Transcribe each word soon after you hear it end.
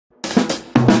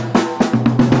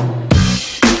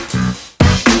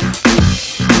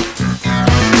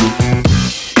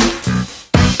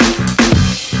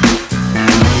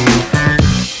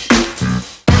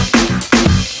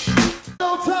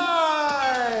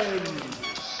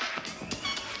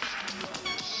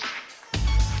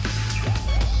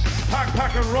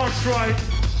Pac Pac and RoxRite.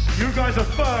 You guys are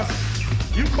first.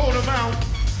 You call them out.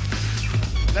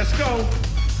 Let's go.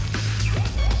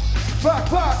 Pac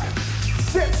Pac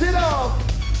sets it off.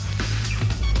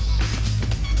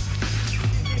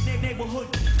 Neighborhood.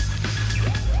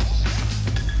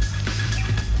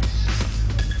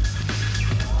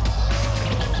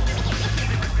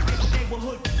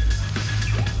 Neighborhood.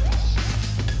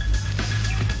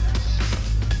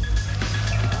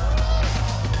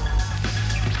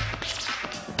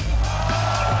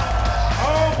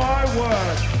 Oh my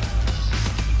word.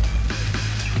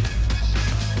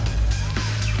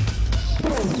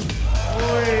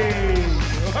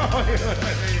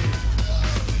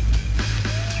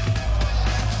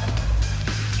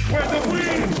 Where's the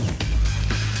wind?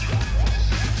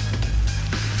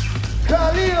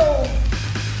 Khalil.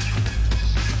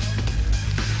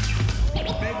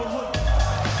 Neighborhood.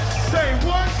 Say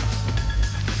what?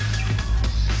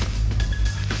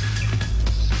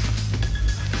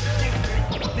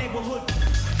 Neighborhood.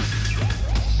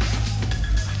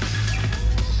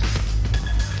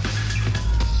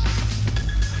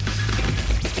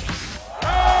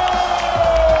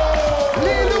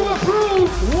 Lilou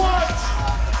approved. What?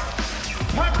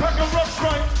 Pac Pac and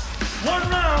RoxRite. 1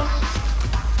 round.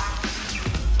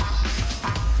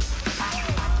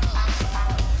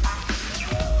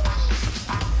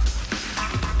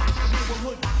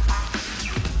 Neighborhood.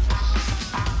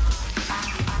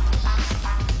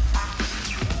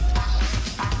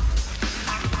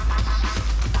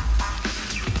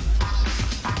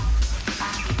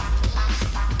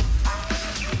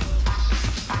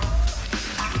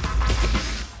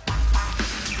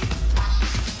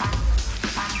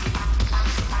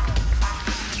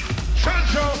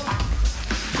 Tchantcho.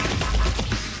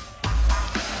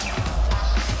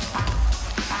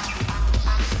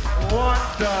 What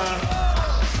the?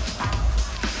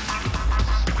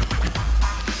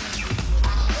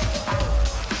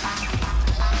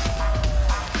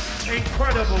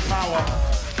 Incredible power.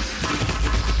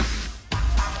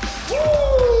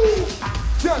 Woo!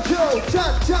 Tchantcho,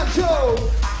 Tchantcho.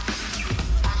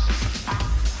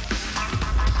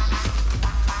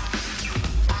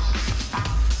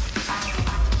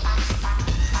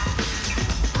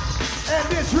 And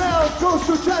this round goes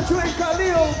to Tchantcho and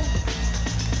Khalil.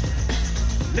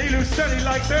 Lilou said he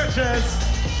likes urchins.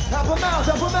 Help him out,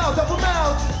 help him out, help him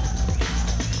out.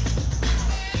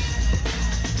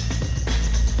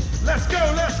 Let's go,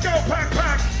 Pac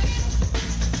Pac.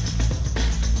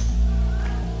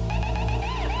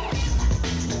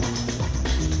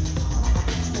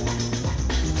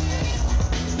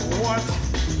 What?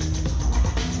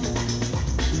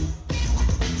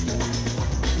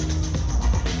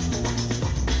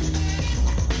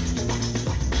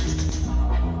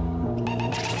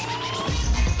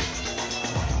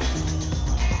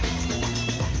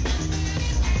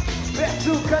 Back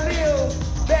to Khalil.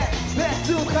 Back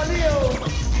to Khalil.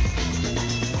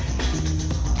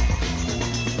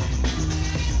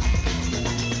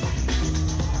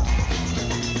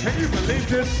 Can you believe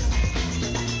this?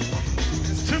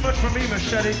 It's too much for me,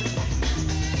 Machete.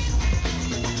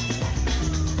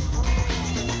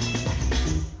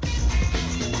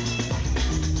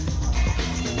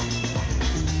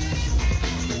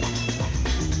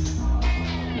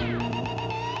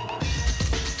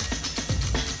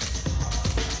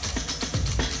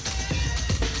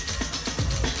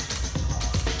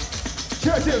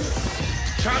 Judges.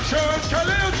 Tchantcho and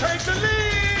Khalil take the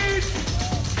lead.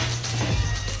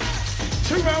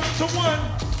 2 rounds to 1.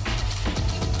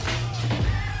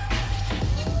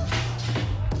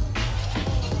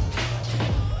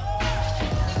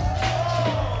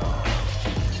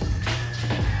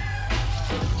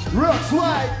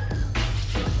 RoxRite.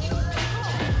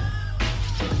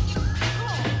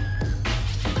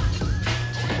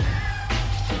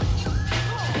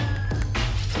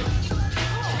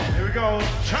 Here we go,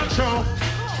 Tchantcho.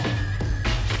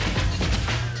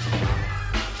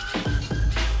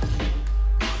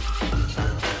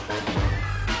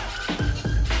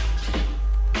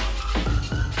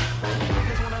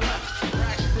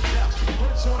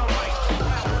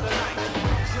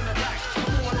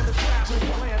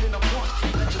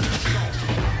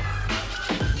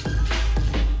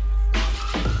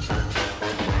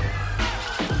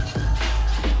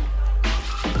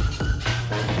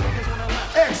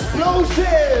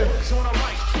 Explosive.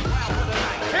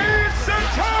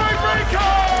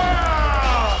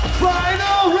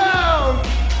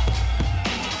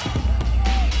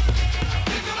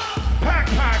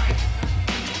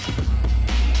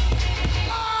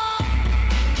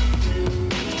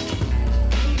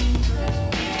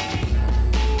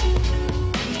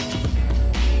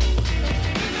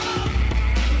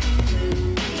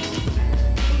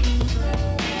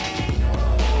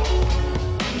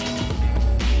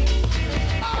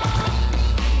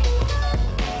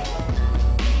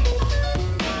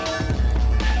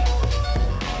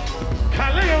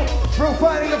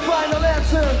 fighting the final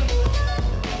answer.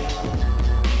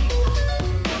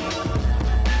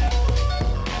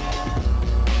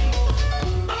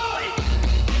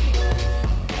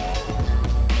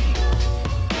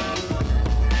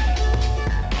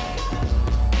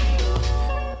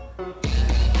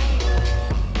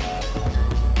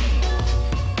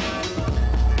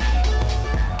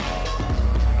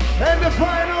 And the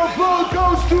final vote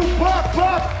goes to Pac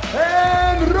Pac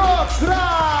and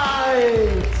RoxRite.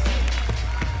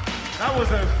 That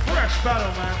was a fresh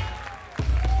battle, man.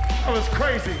 That was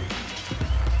crazy.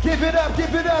 Give it up,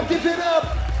 give it up, give it up.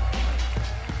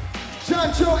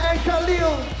 Tchantcho and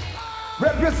Khalil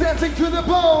representing to the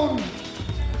bone.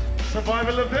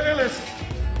 Survival of the illest.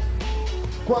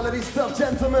 Quality stuff,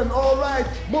 gentlemen. All right,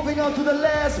 moving on to the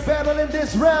last battle in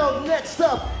this round. Next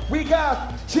up, we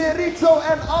got Cherito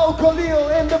and Khalil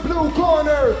in the blue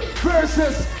corner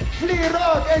versus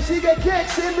Lilou and she get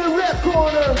kicks in the red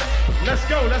corner. Let's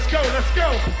go, let's go, let's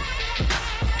go.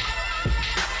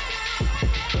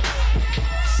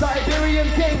 Siberian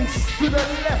Kings to the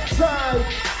left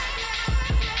side.